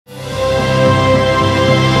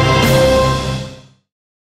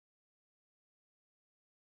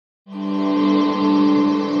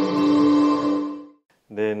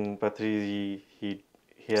Patriji, he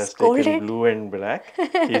has Scolded? taken blue and black.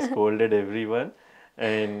 He scolded everyone,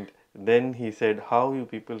 and then he said, "How you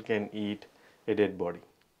people can eat a dead body?"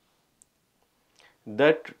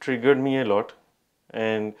 That triggered me a lot,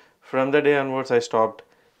 and from the day onwards, I stopped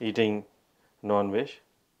eating non-veg,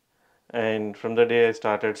 and from the day I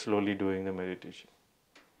started slowly doing the meditation.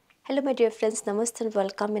 Hello my dear friends, namaste and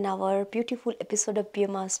welcome in our beautiful episode of Be a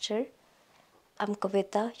Master. I'm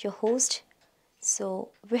Kavita, your host. So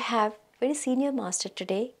we have very senior master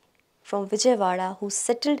today from Vijayawada who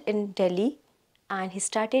settled in Delhi and he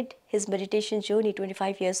started his meditation journey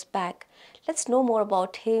 25 years back. Let's know more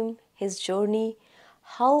about him, his journey,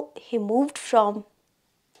 how he moved from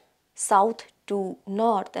south to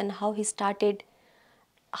north and how he started,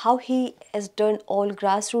 how he has done all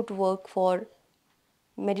grassroots work for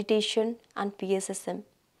meditation and PSSM.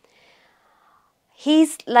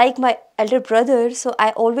 He's like my elder brother, so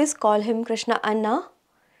I always call him Krishna Anna.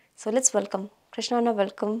 So let's welcome Krishna Anna.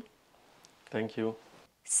 Welcome. Thank you.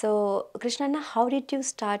 So Krishna Anna, how did you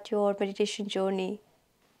start your meditation journey?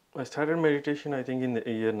 I started meditation, I think, in the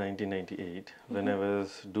year 1998 when I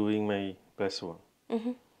was doing my +1.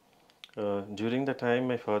 During the time,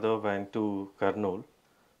 my father went to Kurnool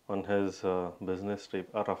on his business trip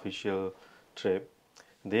or official trip.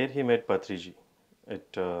 There he met Patriji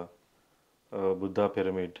at Buddha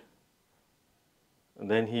pyramid.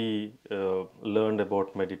 Then he learned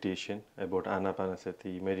about meditation, about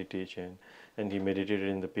Ana-Pana-Sati Meditation, and he meditated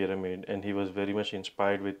in the pyramid, and he was very much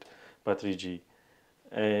inspired with Patriji.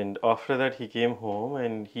 And after that, he came home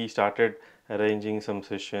and he started arranging some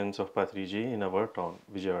sessions of Patriji in our town,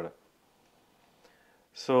 Vijayawada.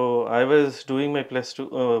 So I was doing my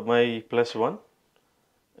my +1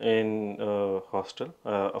 in hostel.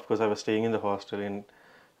 Of course, I was staying in the hostel.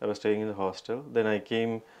 Then I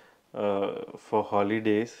came for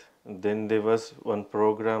holidays. Then there was one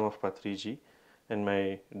program of Patriji, and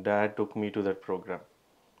my dad took me to that program.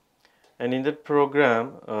 And in that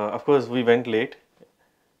program, of course, we went late.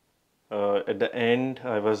 At the end,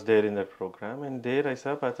 I was there in that program, and there I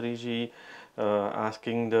saw Patriji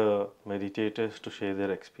asking the meditators to share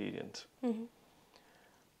their experience.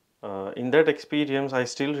 In that experience, I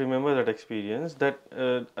still remember that experience. That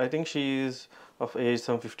I think she is of age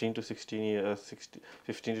some 15 to 16 years,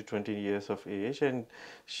 15 to 20 years of age, and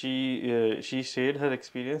she shared her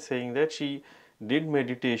experience saying that she did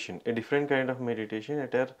meditation, a different kind of meditation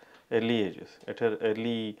at her early ages, at her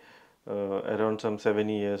early around some 7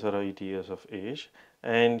 years or 8 years of age,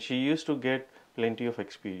 and she used to get plenty of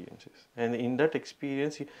experiences. And in that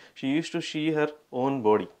experience, she used to see her own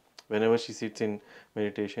body whenever she sits in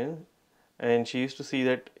meditation, and she used to see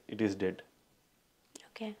that it is dead.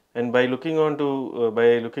 Okay. And by looking onto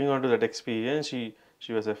that experience,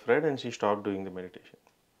 she was afraid and she stopped doing the meditation.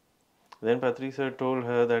 Then Patri sir told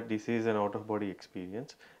her that this is an out-of-body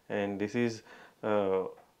experience, and this is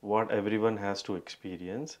what everyone has to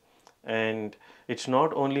experience. And it's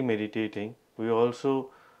not only meditating, we also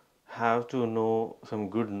have to know some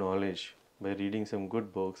good knowledge by reading some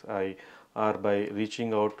good books or by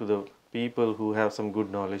reaching out to the people who have some good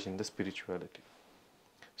knowledge in the spirituality.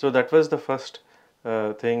 So that was the first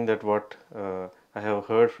thing that what I have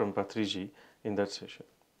heard from Patriji in that session.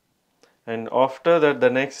 And after that, the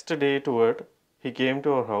next day toward, he came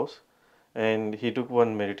to our house and he took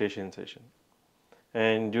one meditation session.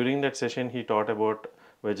 And during that session, he taught about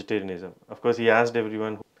vegetarianism. Of course, he asked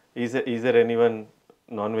everyone, is there anyone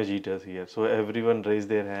non-veg eaters here? So everyone raised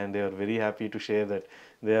their hand. They were very happy to share that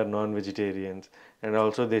they are non-vegetarians, and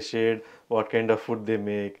also they shared what kind of food they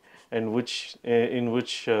make and in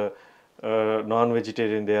which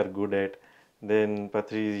non-vegetarian they are good at. Then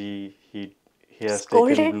Patriji, he has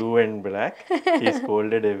Scolded? taken blue and black. He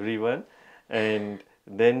scolded everyone, and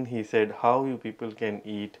then he said, "How you people can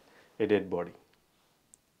eat a dead body?"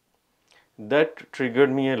 That triggered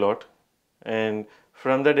me a lot, and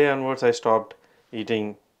from the day onwards, I stopped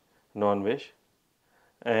eating non-veg,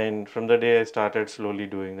 and from the day I started slowly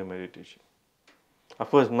doing the meditation. Of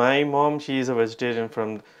course, my mom, she is a vegetarian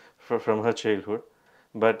from her childhood,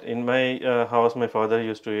 but in my house, my father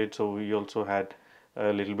used to eat, so we also had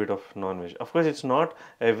a little bit of non-veg. Of course, it's not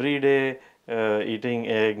every day eating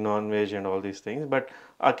egg, non-veg, and all these things, but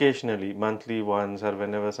occasionally, monthly once, or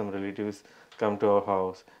whenever some relatives come to our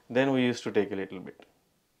house, then we used to take a little bit.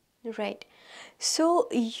 Right. So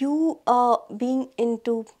you being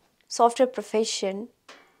into software profession,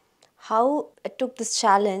 how took this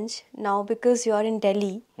challenge now because you are in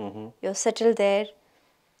Delhi, you're settled there.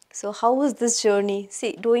 So how was this journey?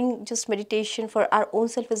 See, doing just meditation for our own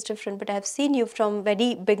self is different, but I have seen you from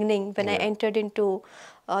very beginning when I Yeah. entered into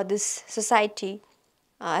this society.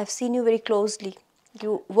 I've seen you very closely.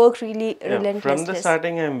 You work really Yeah, from the relentlessly.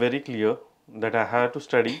 starting, I am very clear that I have to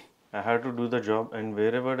study, I have to do the job, and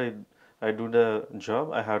wherever I do the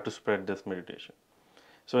job, I have to spread this meditation.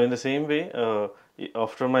 So in the same way,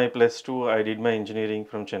 after my plus two, I did my engineering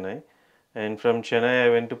from Chennai, and from Chennai I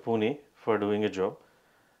went to Pune for doing a job,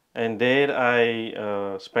 and there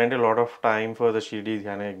I spent a lot of time for the Shirdi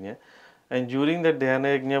Dhyana Yajna. And during that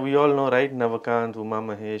Dhyana Yajna, we all know, right? Navakant, Uma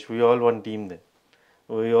Mahesh, we all one team then.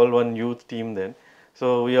 We all one youth team then.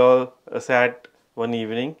 So we all sat one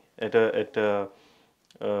evening at Pune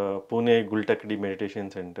Gultakdi Meditation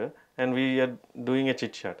Center, and we are doing a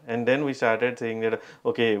chit chat. And then we started saying that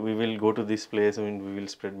okay, we will go to this place and we will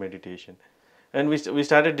spread meditation. And we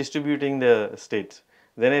started distributing the states.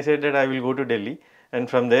 Then I said that I will go to Delhi, and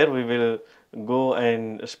from there we will go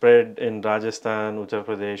and spread in Rajasthan, Uttar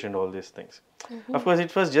Pradesh, and all these things. Of course,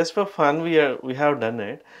 it was just for fun. We have done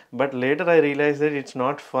it, but later I realized that it's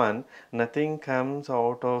not fun. Nothing comes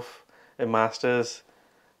out of a master's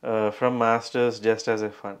from masters just as a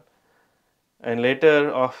fun. And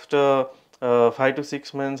later, after 5 to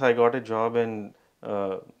 6 months, I got a job in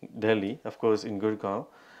Delhi, of course, in Gurgaon,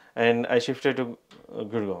 and I shifted to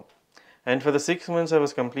Gurgaon. And for the 6 months, I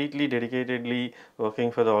was completely dedicatedly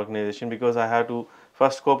working for the organization because I had to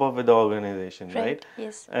first cope up with the organization, right?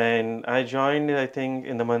 Yes. And I joined, I think,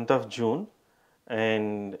 in the month of June,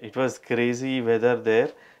 and it was crazy weather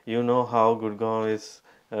there. You know how Gurgaon is,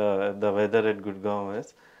 the weather at Gurgaon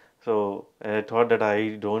is. So I thought that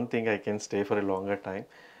I don't think I can stay for a longer time,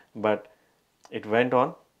 but it went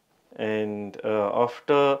on, and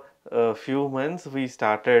after a few months, we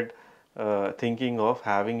started thinking of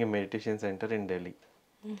having a meditation center in Delhi.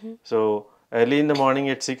 So early in the morning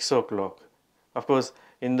at 6 o'clock. Of course,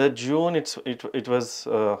 in the June it was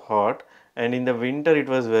hot, and in the winter it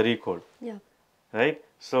was very cold. Yeah. Right.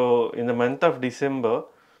 So in the month of December,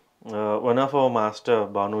 one of our master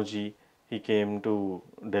Banuji, he came to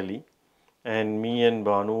Delhi, and me and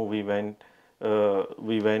Banu we went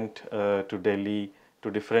to Delhi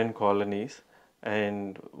to different colonies,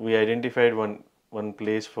 and we identified one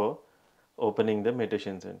place for opening the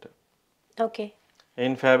meditation center. Okay.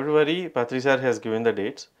 In February, Patri sir has given the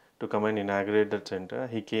dates to come and inaugurate that center.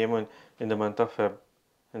 He came in the month of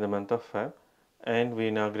Feb, and we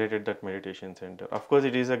inaugurated that meditation center. Of course,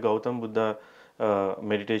 it is a Gautam Buddha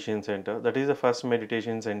meditation center. That is the first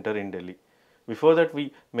meditation center in Delhi. Before that,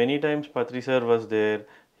 we many times Patri sir was there.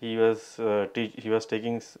 He was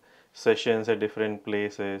taking sessions at different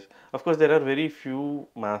places. Of course, there are very few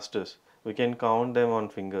masters. We can count them on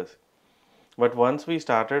fingers. But once we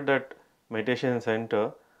started that meditation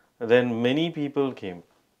center, then many people came.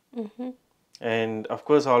 And of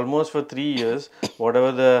course, almost for 3 years,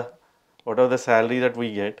 whatever the salary that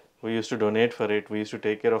we get, we used to donate for it. We used to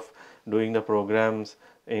take care of doing the programs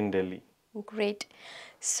in Delhi. Great.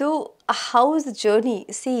 So, how is the journey?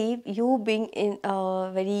 See, you being in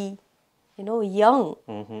very, young.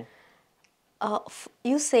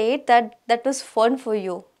 You said that that was fun for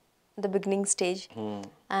you, the beginning stage.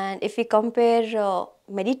 And if we compare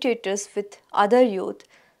meditators with other youth,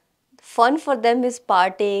 fun for them is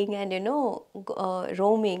partying and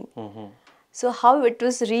roaming. So, how it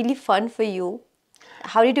was really fun for you?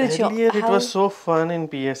 How did you join? Earlier, it was so fun in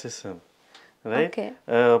PSSM, right? Okay.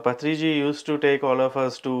 Patriji used to take all of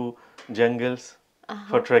us to jungles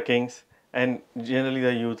for trekkings, and generally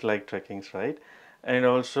the youth like trekkings, right? And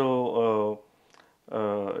also,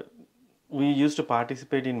 we used to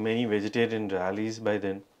participate in many vegetarian rallies by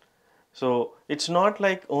then. So it's not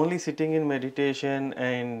like only sitting in meditation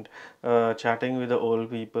and chatting with the old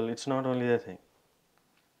people. It's not only the thing.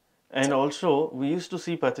 And also, we used to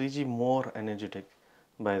see Patriji more energetic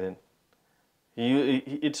by then.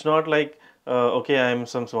 It's not like, okay, I am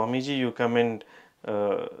some Swamiji, you come and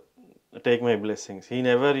take my blessings. He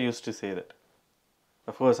never used to say that.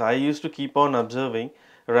 Of course, I used to keep on observing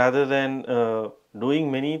rather than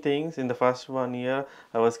doing many things. In the first 1 year,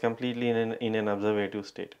 I was completely in an observative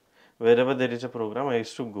state. Wherever there is a program, I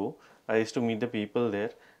used to go. I used to meet the people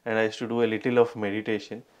there, and I used to do a little of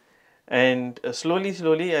meditation. And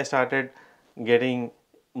slowly, I started getting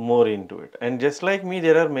more into it. And just like me,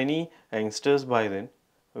 there are many youngsters by then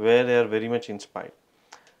where they are very much inspired.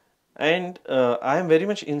 And I am very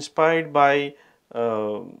much inspired by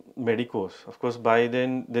medicos. Of course, by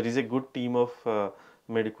then there is a good team of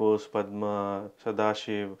medicos, Padma,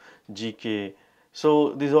 Sadashiv, GK.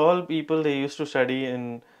 So these all people, they used to study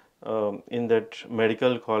in that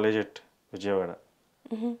medical college at Vijayawada.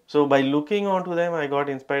 So by looking onto them, I got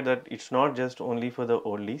inspired that it's not just only for the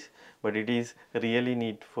oldies, but it is really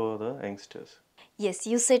neat for the youngsters. Yes,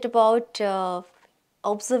 you said about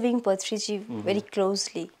observing Patriji very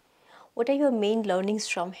closely. What are your main learnings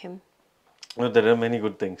from him? Well, there are many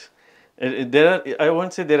good things. There are, I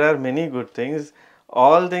won't say there are many good things.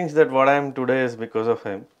 All things that what I am today is because of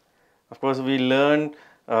him. Of course, we learn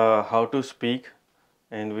how to speak,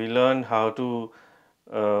 and we learn how to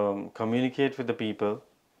communicate with the people,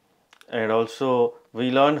 and also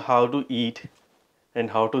we learn how to eat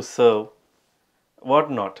and how to serve,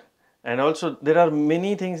 what not. And also there are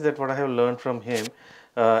many things that what I have learned from him.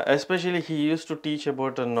 Especially he used to teach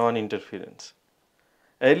about a non-interference.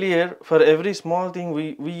 Earlier, for every small thing,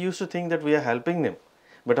 we used to think that we are helping them.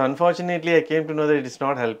 But unfortunately, I came to know that it is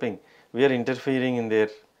not helping. We are interfering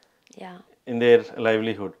Yeah. in their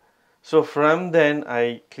livelihood. So from then,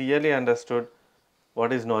 I clearly understood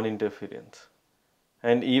what is non-interference.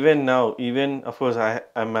 And even now, even of course,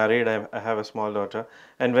 I'm married, I have a small daughter,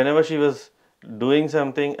 and whenever she was doing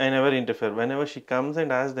something, I never interfere. Whenever she comes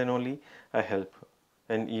and asks, then only I help her,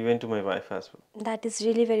 and even to my wife as well. That is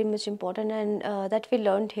really very much important, and that we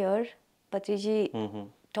learned here. Patriji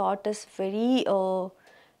taught us very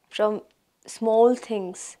from small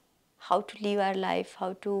things how to live our life,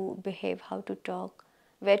 how to behave, how to talk,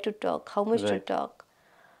 where to talk, how much to Right. talk,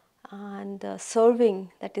 and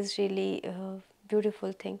serving. That is really a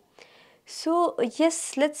beautiful thing. So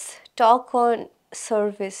yes, let's talk on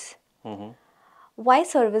service. Why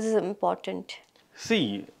service is important?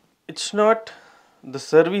 See, it's not the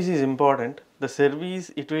service is important. The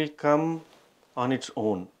service, it will come on its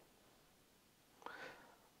own.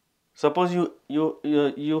 Suppose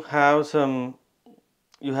you have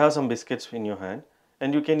some biscuits in your hand,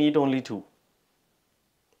 and you can eat only two,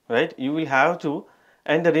 right? You will have two,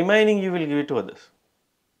 and the remaining you will give it to others,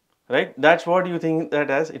 right? That's what you think that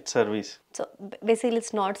as it's service, So basically,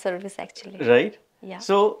 it's not service actually. right? Yeah.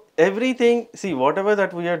 So everything, see, whatever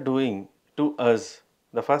that we are doing to us,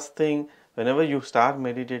 the first thing, whenever you start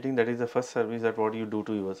meditating, that is the first service that what you do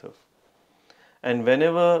to yourself. And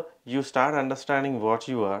whenever you start understanding what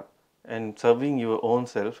you are and serving your own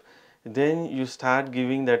self, then you start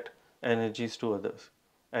giving that energies to others,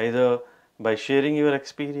 either by sharing your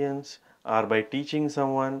experience, or by teaching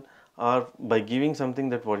someone, or by giving something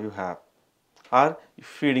that what you have, or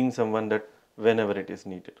feeding someone that whenever it is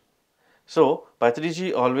needed. So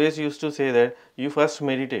Patriji always used to say that you first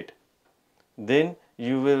meditate, then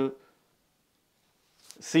you will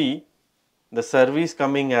see the service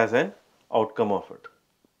coming as an outcome of it.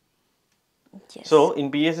 Yes. So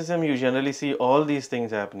in PSSM, you generally see all these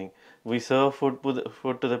things happening. We serve food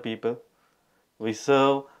to the people. We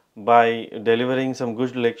serve by delivering some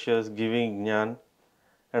good lectures, giving jnana.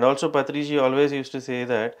 And also Patriji always used to say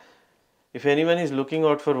that if anyone is looking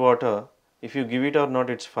out for water, if you give it or not,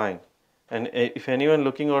 it's fine. And if anyone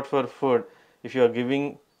looking out for food, if you are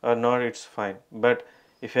giving or not, it's fine. But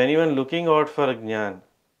if anyone looking out for jnana,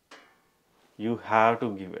 you have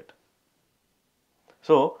to give it.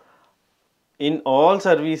 So in all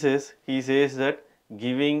services, he says that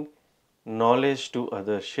giving knowledge to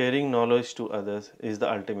others, sharing knowledge to others is the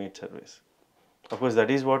ultimate service. Of course,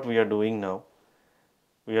 that is what we are doing now.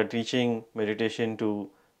 We are teaching meditation to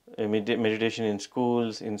meditation in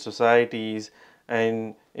schools, in societies,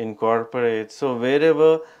 and in corporates. So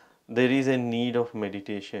wherever there is a need of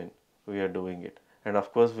meditation, we are doing it. And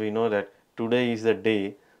of course, we know that today is the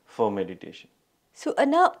day for meditation. So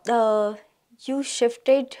Anna, you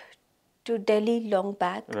shifted to Delhi long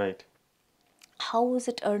back. Right. How was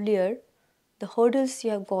it earlier? The hurdles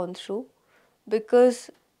you have gone through,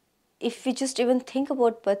 because if we just even think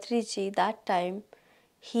about Patriji, that time,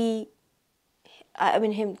 I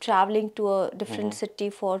mean him traveling to a different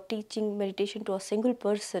city for teaching meditation to a single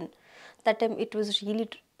person. That time it was really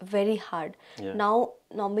very hard. Yeah. Now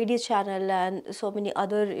media channel and so many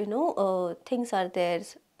other things are there,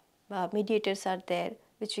 mediators are there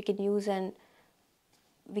which we can use, and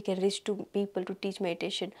we can reach to people to teach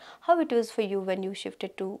meditation. How it was for you when you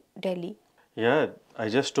shifted to Delhi? Yeah, I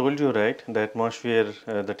just told you, right, the atmosphere,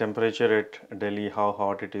 the temperature at Delhi, how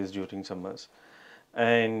hot it is during summers.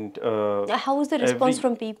 And How was the response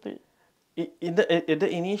from people? in the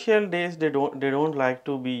initial days, they don't like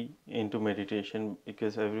to be into meditation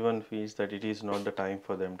because everyone feels that it is not the time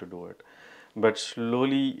for them to do it. But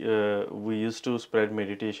slowly, we used to spread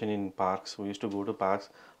meditation in parks. We used to go to parks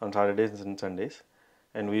on Saturdays and Sundays,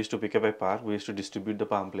 and we used to pick up a park. We used to distribute the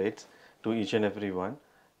pamphlets to each and every one,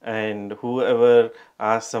 and whoever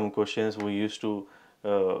asked some questions, we used to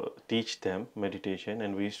teach them meditation,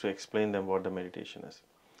 and we used to explain them what the meditation is.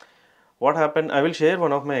 What happened, I will share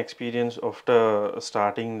one of my experience after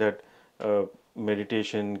starting that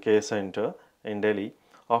meditation care center in Delhi.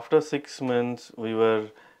 After 6 months, we were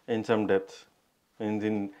in some depth,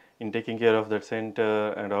 in in taking care of that center,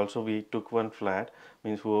 and also we took one flat,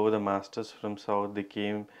 means whoever the masters from south, they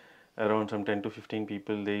came around some 10 to 15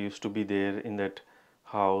 people, they used to be there in that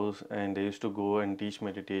house, and they used to go and teach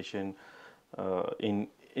meditation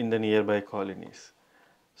in the nearby colonies.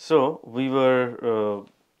 So we were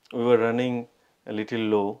running a little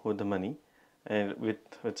low with the money and with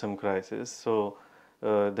some crisis. So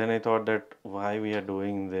then I thought that why we are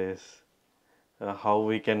doing this, how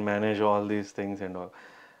we can manage all these things and all.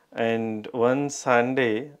 And one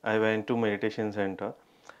Sunday I went to meditation center,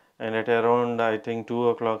 and at around I think 2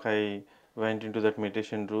 o'clock I went into that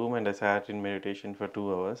meditation room and I sat in meditation for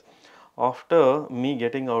 2 hours. After me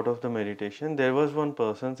getting out of the meditation, there was one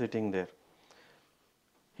person sitting there.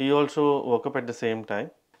 He also woke up at the same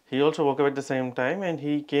time. And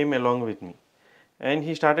he came along with me, and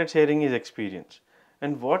he started sharing his experience.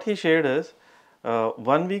 And what he shared is,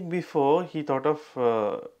 1 week before he thought of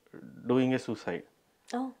doing a suicide.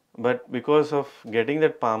 Oh. But because of getting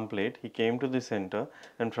that palm plate, he came to the center,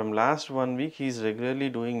 and from last 1 week he is regularly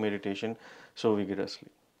doing meditation so vigorously.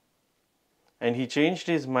 And he changed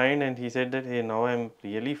his mind and he said that, hey, now I'm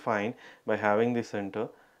really fine by having this center,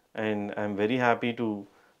 and I'm very happy to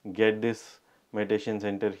get this meditation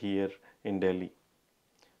center here in Delhi.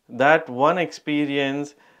 That one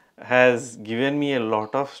experience has given me a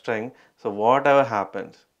lot of strength. So whatever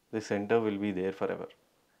happens, this center will be there forever.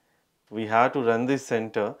 We have to run this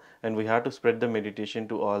center and we have to spread the meditation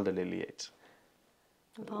to all the Delhiites.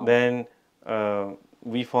 Wow. Then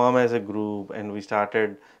we form as a group and we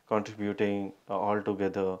started contributing all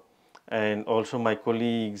together. And also my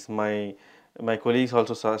colleagues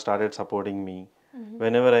also started supporting me.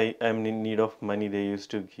 Whenever I am in need of money, they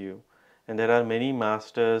used to give. And there are many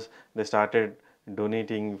masters, they started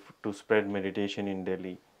donating to spread meditation in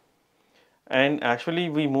Delhi. And actually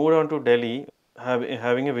we moved on to Delhi,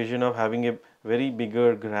 having a vision of having a very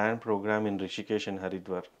bigger grand program in Rishikesh and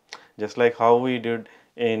Haridwar. Just like how we did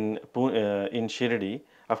in Shirdi.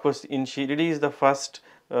 Of course, in Shirdi is the first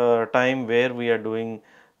time where we are doing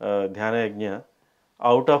Dhyana Yajna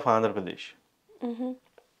out of Andhra Pradesh.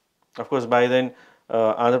 Of course, by then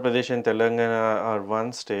Andhra Pradesh and Telangana are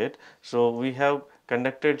one state. So we have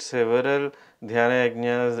conducted several Dhyana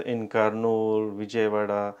Yajnas in Kurnool,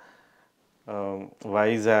 Vijayawada,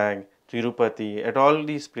 Vizag, Tirupati, at all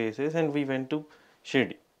these places, and we went to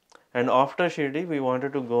Shirdi. And after Shirdi, we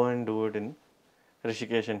wanted to go and do it in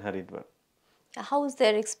Rishikesh and Haridwar. How was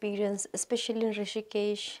their experience, especially in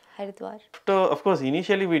Rishikesh, Haridwar? Of course,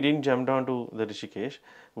 initially we didn't jump down to the Rishikesh.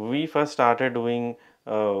 We first started doing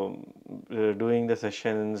the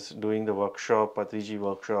sessions, doing the workshop, Patriji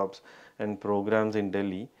workshops and programs in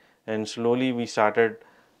Delhi. And slowly we started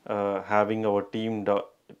having our team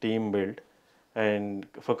built. And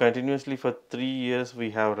for 3 years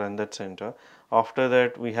we have run that center. After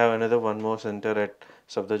that, we have another one more center at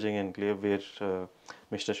Safdarjung Enclave where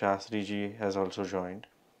Mr. Shastri ji has also joined.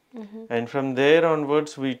 And from there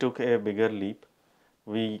onwards, we took a bigger leap.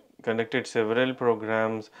 We conducted several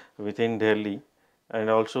programs within Delhi, and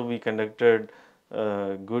also we conducted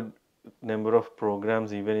a good number of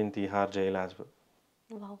programs even in Tihar Jail as well.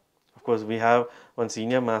 Wow. Of course, we have one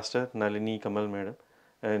senior master, Nalini Kamal madam,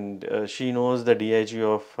 and she knows the DIG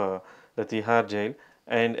of the Tihar Jail.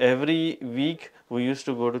 And every week we used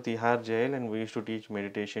to go to Tihar Jail and we used to teach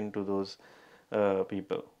meditation to those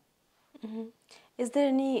people. Is there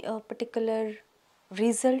any particular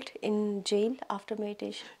result in jail after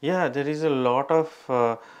meditation? Yeah, there is a lot of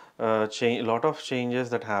changes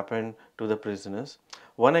that happen to the prisoners.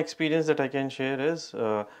 One experience that I can share is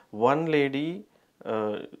one lady,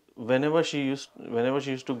 whenever she used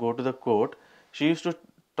to go to the court, she used to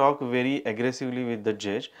talk very aggressively with the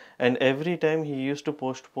judge, and every time he used to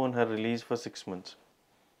postpone her release for 6 months.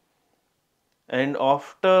 And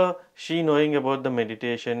after she knowing about the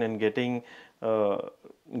meditation and getting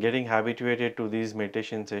habituated to these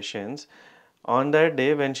meditation sessions, on that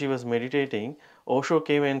day when she was meditating, Osho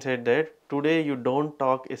came and said that today you don't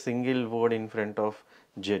talk a single word in front of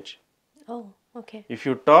judge. Oh, okay. If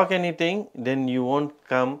you talk anything, then you won't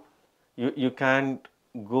come, you can't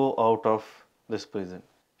go out of this prison.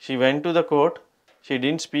 She went to the court, she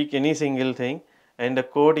didn't speak any single thing, and the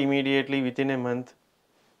court immediately within a month,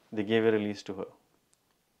 they gave a release to her.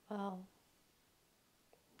 Wow.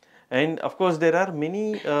 And of course, there are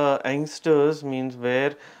many youngsters means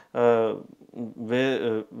where they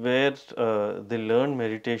learn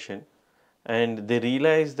meditation and they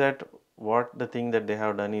realize that what the thing that they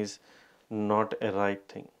have done is not a right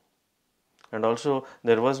thing. And also,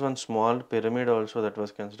 there was one small pyramid also that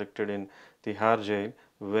was constructed in Tihar Jail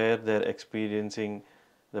where they're experiencing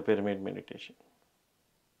the pyramid meditation.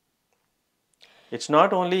 It's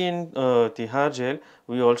not only in Tihar Jail,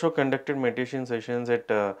 we also conducted meditation sessions at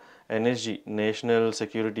NSG, National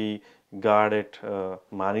Security Guard at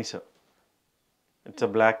Manisa. It's a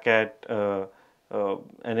black cat.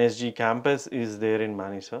 NSG campus is there in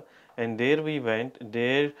Manisa, and there we went.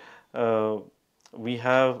 There we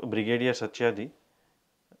have Brigadier Satyadi.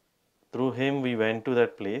 Through him, we went to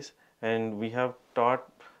that place, and we have taught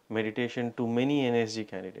meditation to many NSG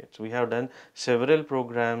candidates. We have done several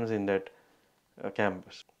programs in that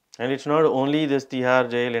campus. And it's not only this Tihar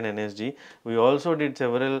Jail and NSG, we also did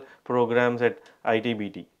several programs at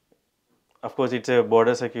ITBT. Of course, it's a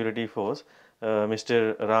border security force.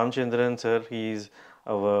 Mr. Ramchandran sir, he is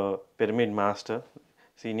our pyramid master,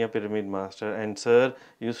 senior pyramid master, and sir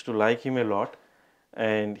used to like him a lot,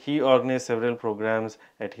 and he organized several programs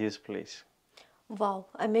at his place. Wow,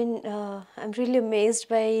 I mean, I'm really amazed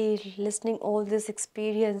by listening all these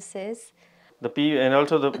experiences. And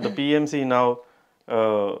also the PMC now,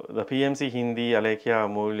 the PMC Hindi, Alekhya,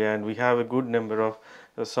 Amulya, and we have a good number of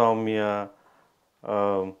Soumya,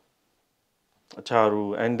 um,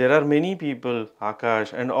 Charu, and there are many people,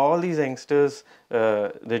 Akash, and all these youngsters,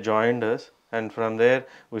 they joined us, and from there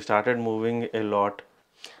we started moving a lot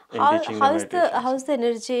in teaching the meditations. How's the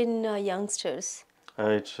energy in youngsters?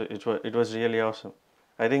 It was really awesome.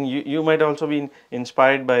 I think you might also be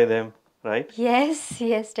inspired by them, right? Yes,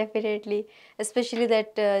 yes, definitely. Especially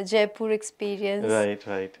that Jaipur experience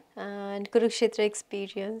Right. and Kurukshetra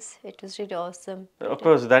experience. It was really awesome. Of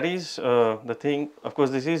course, that is the thing. Of course,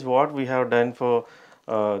 this is what we have done for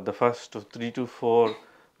the first 3 to 4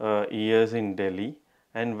 years in Delhi.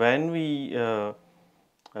 And when we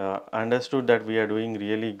understood that we are doing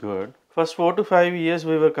really good, first 4 to 5 years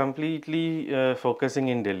we were completely focusing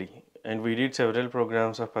in Delhi. And we did several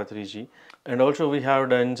programs of Patriji. And also we have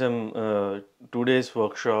done some 2 days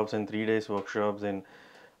workshops and 3 days workshops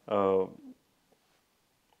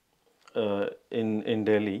uh, in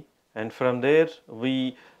Delhi, and from there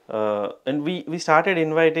we started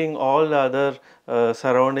inviting all the other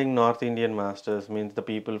surrounding North Indian masters, means the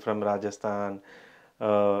people from Rajasthan,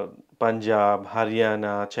 Punjab,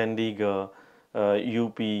 Haryana, Chandigarh,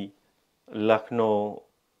 UP, Lucknow,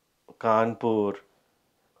 Kanpur,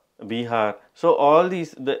 Bihar. So all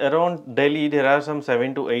these around Delhi there are some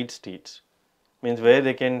 7 to 8 states, means where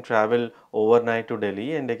they can travel overnight to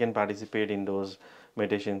Delhi and they can participate in those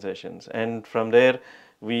meditation sessions. And from there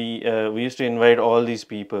we used to invite all these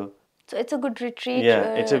people. So it's a good retreat.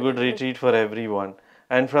 Yeah, it's a good retreat for everyone.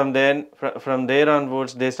 And from there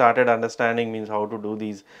onwards they started understanding, means how to do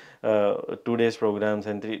these 2 days programs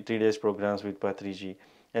and 3 days programs with Patriji,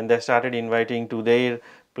 and they started inviting to their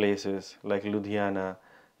places like Ludhiana.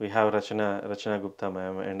 We have Rachana Gupta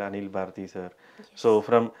ma'am and Anil Bharti sir.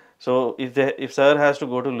 So if sir has to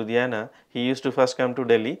go to Ludhiana, he used to first come to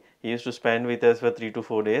Delhi. He used to spend with us for 3 to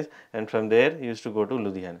 4 days, and from there he used to go to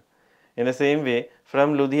Ludhiana. In the same way,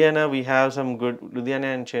 from Ludhiana we have some good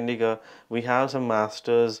Ludhiana and Chandigarh. We have some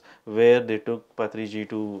masters where they took Patriji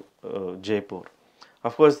to Jaipur.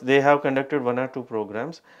 Of course, they have conducted 1 or 2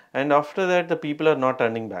 programs, and after that the people are not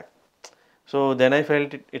turning back. So then I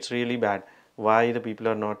felt it's really bad. Why the people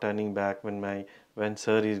are not turning back when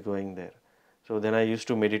sir is going there? So then I used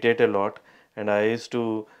to meditate a lot, and I used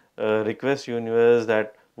to request universe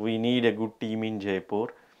that we need a good team in Jaipur.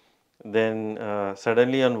 Then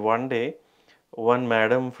suddenly on one day, one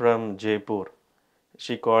madam from Jaipur,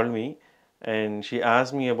 she called me and she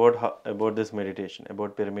asked me about this meditation,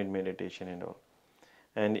 about pyramid meditation and all.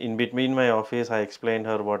 And in between my office, I explained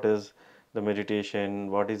her what is the meditation,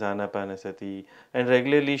 what is Ana-Pana-Sati, and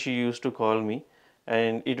regularly she used to call me,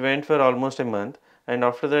 and it went for almost a month. And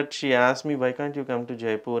after that, she asked me, why can't you come to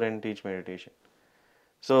Jaipur and teach meditation?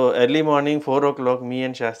 So early morning, 4 o'clock, me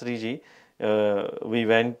and Shastri ji, we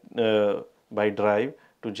went by drive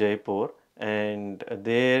to Jaipur, and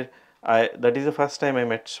there that is the first time I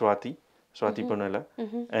met Swati Ponala,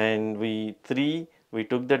 and we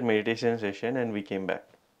took that meditation session and we came back.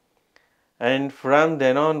 And from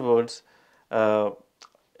then onwards, and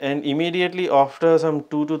immediately after some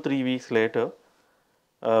 2 to 3 weeks later,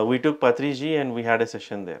 we took Patriji and we had a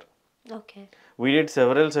session there. Okay. We did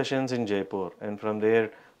several sessions in Jaipur, and from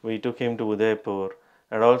there we took him to Udaipur,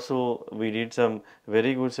 and also we did some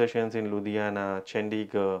very good sessions in Ludhiana,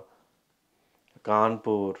 Chandigarh,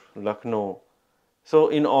 Kanpur, Lucknow. So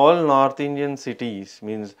in all North Indian cities,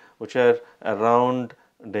 means which are around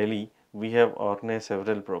Delhi, we have organized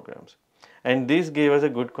several programs, and this gave us a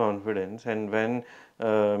good confidence. And when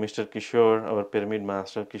Mr. Kishore, our pyramid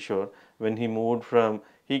master Kishore, when he moved from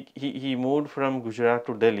he moved from Gujarat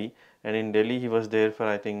to Delhi, and in Delhi he was there for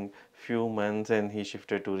I think few months, and he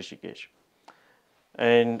shifted to Rishikesh.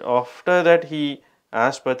 And after that, he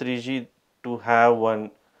asked Patriji to have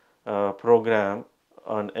one program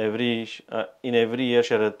on in every year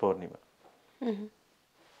Sharad Purnima.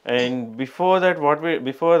 And before that,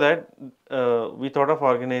 we thought of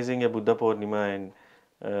organizing a Buddha Purnima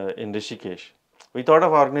in Rishikesh. We thought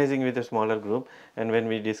of organizing with a smaller group, and when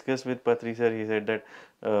we discussed with Patri sir,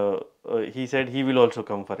 he said he will also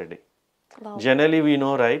come for a day. Wow. Generally, we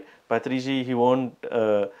know, right? Patriji, he won't.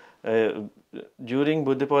 During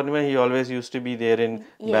Buddha Purnima, he always used to be there in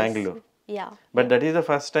Yes. Bangalore. Yeah. But that is the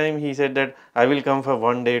first time he said that I will come for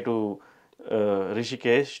one day to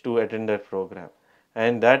Rishikesh to attend that program.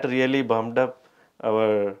 And that really bumped up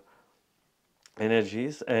our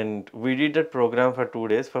energies. And we did that program for 2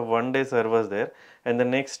 days. For one day, sir was there. And the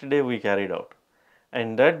next day, we carried out.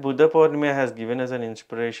 And that Buddha Purnima has given us an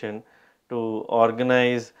inspiration to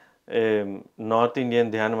organize North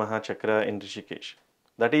Indian Dhyana Maha Chakra in Rishikesh.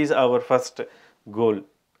 That is our first goal,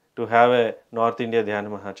 to have a North India Dhyana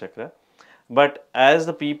Maha Chakra. But as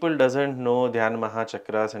the people doesn't know Dhyana Maha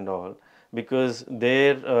Chakras and all, because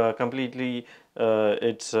they're completely,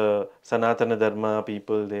 it's Sanatana Dharma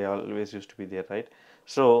people, they always used to be there, right?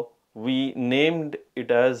 So we named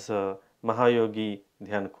it as MahaYogi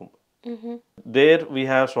Dhyan Kumbh. There we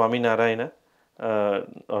have Swami Narayana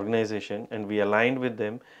organization, and we aligned with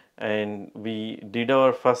them, and we did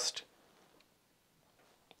our first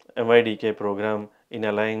MYDK program in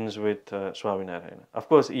alliance with Swami Narayana. Of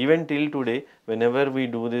course, even till today, whenever we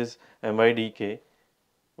do this MYDK,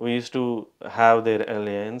 we used to have their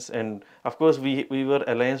alliance, and of course, we were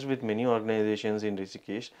alliance with many organizations in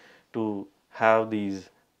Rishikesh to have these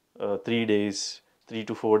 3 days, 3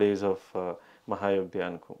 to 4 days of MahaYog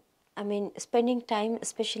Dhyan Kumbh. I mean, spending time,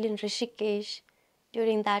 especially in Rishikesh,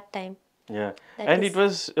 during that time. Yeah, That and is- it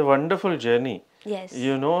was a wonderful journey. Yes.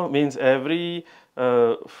 You know, means every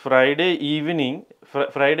Friday evening,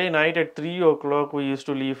 Friday night at 3 o'clock, we used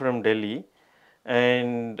to leave from Delhi,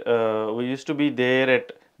 and we used to be there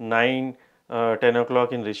at 9, 10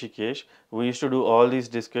 o'clock in Rishikesh. We used to do all these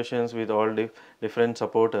discussions with all different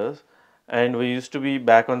supporters, and we used to be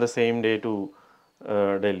back on the same day to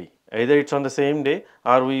Delhi. Either it's on the same day,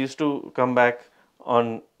 or we used to come back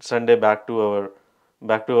on Sunday back to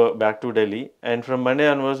Delhi, and from Monday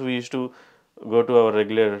onwards we used to go to our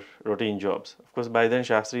regular routine jobs. Of course, by then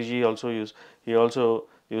Shastriji also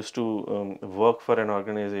used to work for an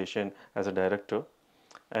organization as a director,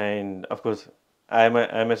 and of course I'm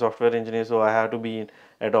a software engineer, so I have to be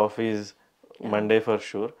at office Monday for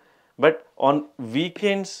sure. But on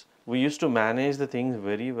weekends we used to manage the things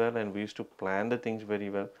very well, and we used to plan the things very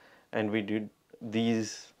well, and we did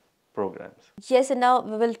these programs. Yes, and now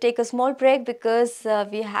we will take a small break because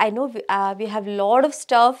I know we have a lot of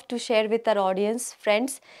stuff to share with our audience,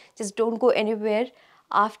 friends. Just don't go anywhere.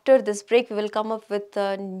 After this break, we will come up with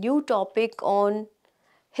a new topic on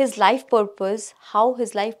his life purpose, how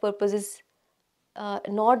his life purpose is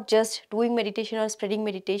not just doing meditation or spreading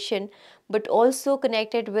meditation, but also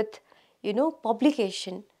connected with,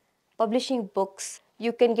 publishing books.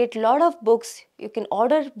 You can get a lot of books. You can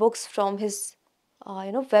order books from his,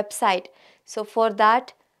 website. So for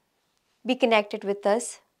that, be connected with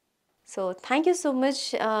us. So thank you so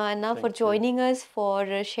much, Anna, for Thank you. joining us,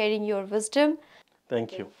 for sharing your wisdom.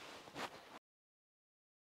 Thank you.